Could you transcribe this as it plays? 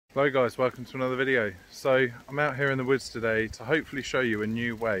Hello guys, welcome to another video. So I'm out here in the woods today to hopefully show you a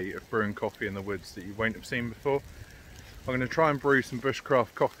new way of brewing coffee in the woods that you won't have seen before. I'm going to try and brew some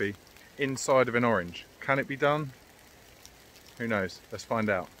Bushcraft coffee inside of an orange. Can it be done? Who knows? Let's find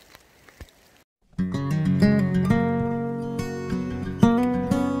out.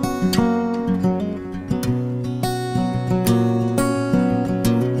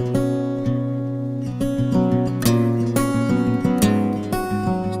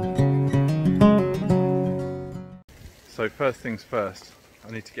 So first things first,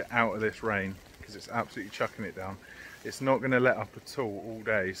 I need to get out of this rain because it's absolutely chucking it down. It's not going to let up at all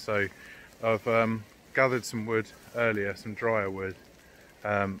day, so I've gathered some wood earlier, some drier wood,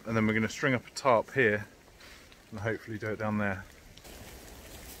 and then we're going to string up a tarp here and hopefully do it down there.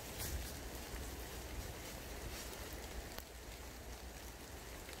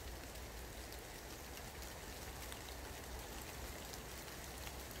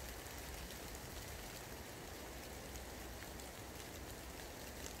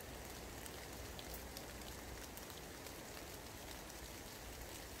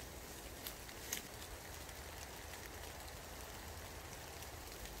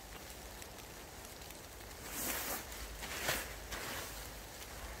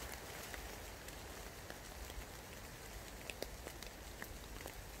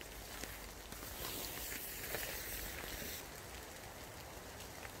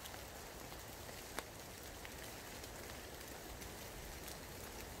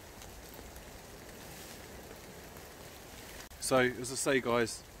 So as I say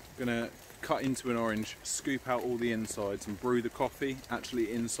guys, I'm going to cut into an orange, scoop out all the insides and brew the coffee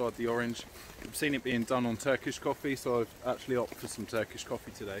actually inside the orange. I've seen it being done on Turkish coffee, so I've actually opted for some Turkish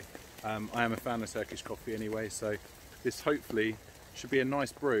coffee today. I am a fan of Turkish coffee anyway, so this hopefully should be a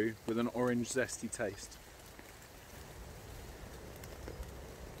nice brew with an orange zesty taste.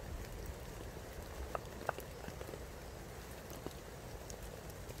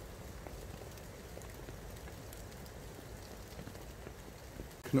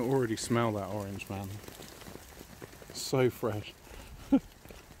 I can already smell that orange, man. It's so fresh.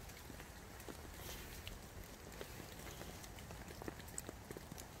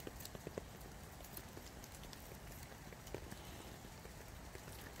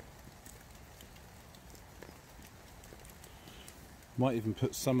 Might even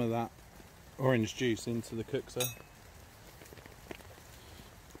put some of that orange juice into the cookser.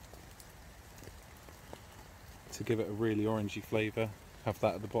 To give it a really orangey flavour. Have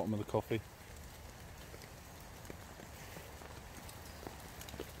that at the bottom of the coffee.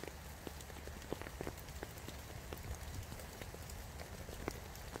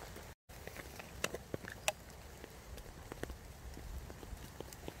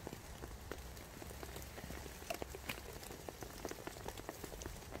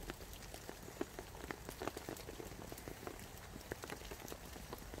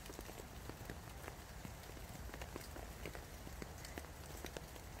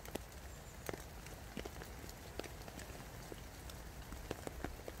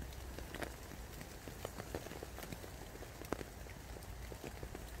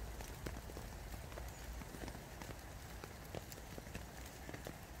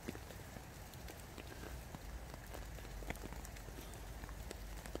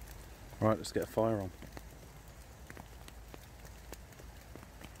 Right, let's get a fire on.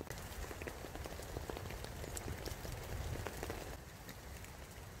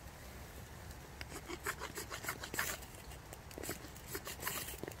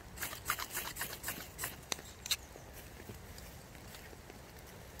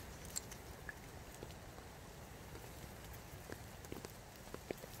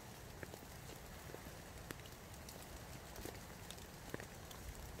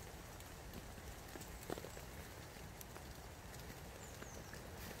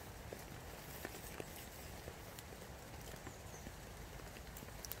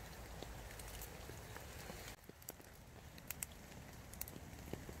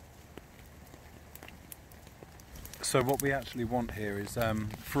 So what we actually want here is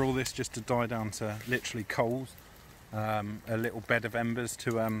for all this just to die down to literally coals, a little bed of embers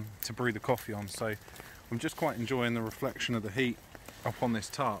to brew the coffee on. So I'm just quite enjoying the reflection of the heat up on this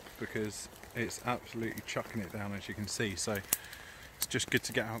tarp because it's absolutely chucking it down, as you can see. So it's just good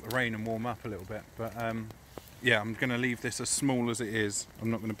to get out the rain and warm up a little bit. But yeah, I'm going to leave this as small as it is. I'm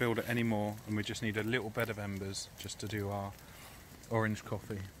not going to build it anymore, and we just need a little bed of embers just to do our orange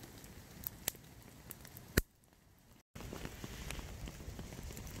coffee.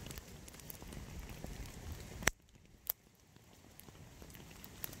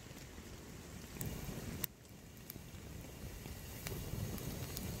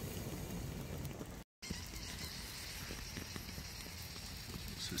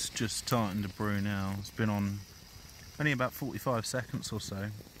 So it's just starting to brew now. It's been on only about 45 seconds or so.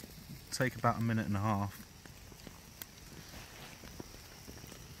 Take about a minute and a half.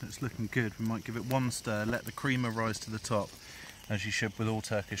 It's looking good. We might give it one stir, let the creamer rise to the top, as you should with all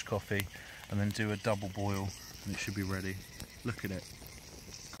Turkish coffee, and then do a double boil and it should be ready. Look at it.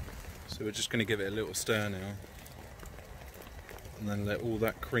 So we're just going to give it a little stir now, and then let all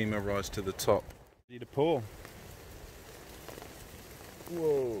that creamer rise to the top. Ready to pour.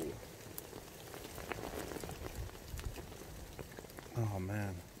 Whoa. Oh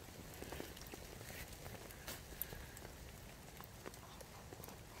man.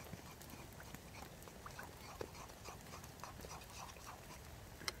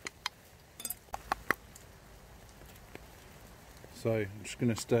 So I'm just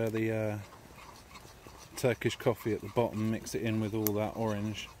going to stir the Turkish coffee at the bottom, mix it in with all that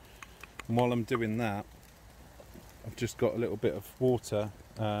orange. And while I'm doing that, I've just got a little bit of water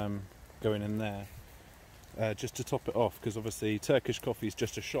going in there, just to top it off, because obviously Turkish coffee is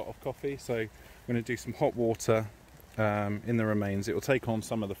just a shot of coffee. So I'm going to do some hot water in the remains. It will take on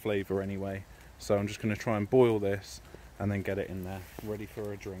some of the flavour anyway. So I'm just going to try and boil this and then get it in there, ready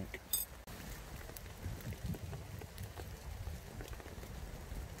for a drink.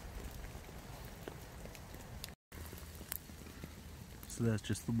 So there's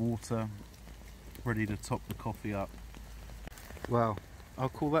just the water, ready to top the coffee up. Wow, I'll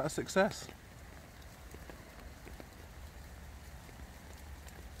call that a success.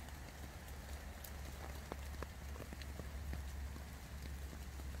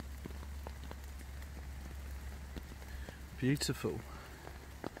 Beautiful.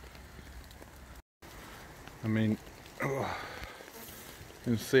 I mean, oh,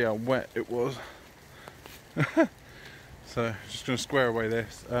 you can see how wet it was. So just going to square away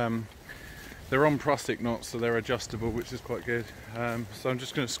this. They're on plastic knots, so they're adjustable, which is quite good. So I'm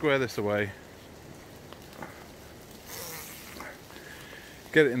just going to square this away,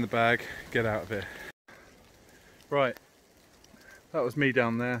 get it in the bag, get out of here. Right, that was me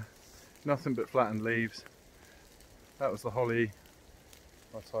down there. Nothing but flattened leaves. That was the holly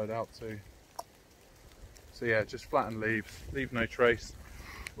I tied out to. So yeah, just flattened leaves, leave no trace.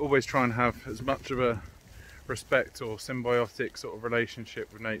 Always try and have as much of a respect or symbiotic sort of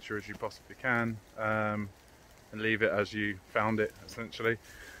relationship with nature as you possibly can, and leave it as you found it, essentially.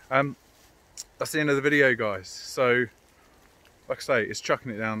 That's the end of the video, guys. So like I say, it's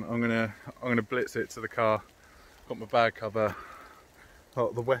chucking it down. I'm gonna blitz it to the car. Got my bag cover,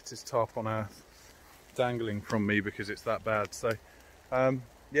 the wettest tarp on earth, dangling from me because it's that bad. So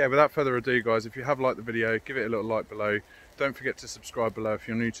yeah, without further ado, guys, if you have liked the video, give it a little like below. Don't forget to subscribe below if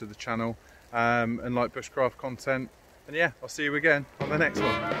you're new to the channel, and like bushcraft content. And yeah, I'll see you again on the next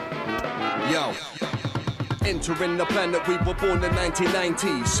one. Yo, entering the planet, we were born in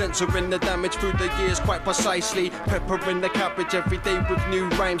 1990. Censoring the damage through the years quite precisely. Peppering the cabbage every day with new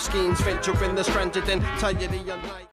rhyme schemes. Venturing the stranger, then tired of your night.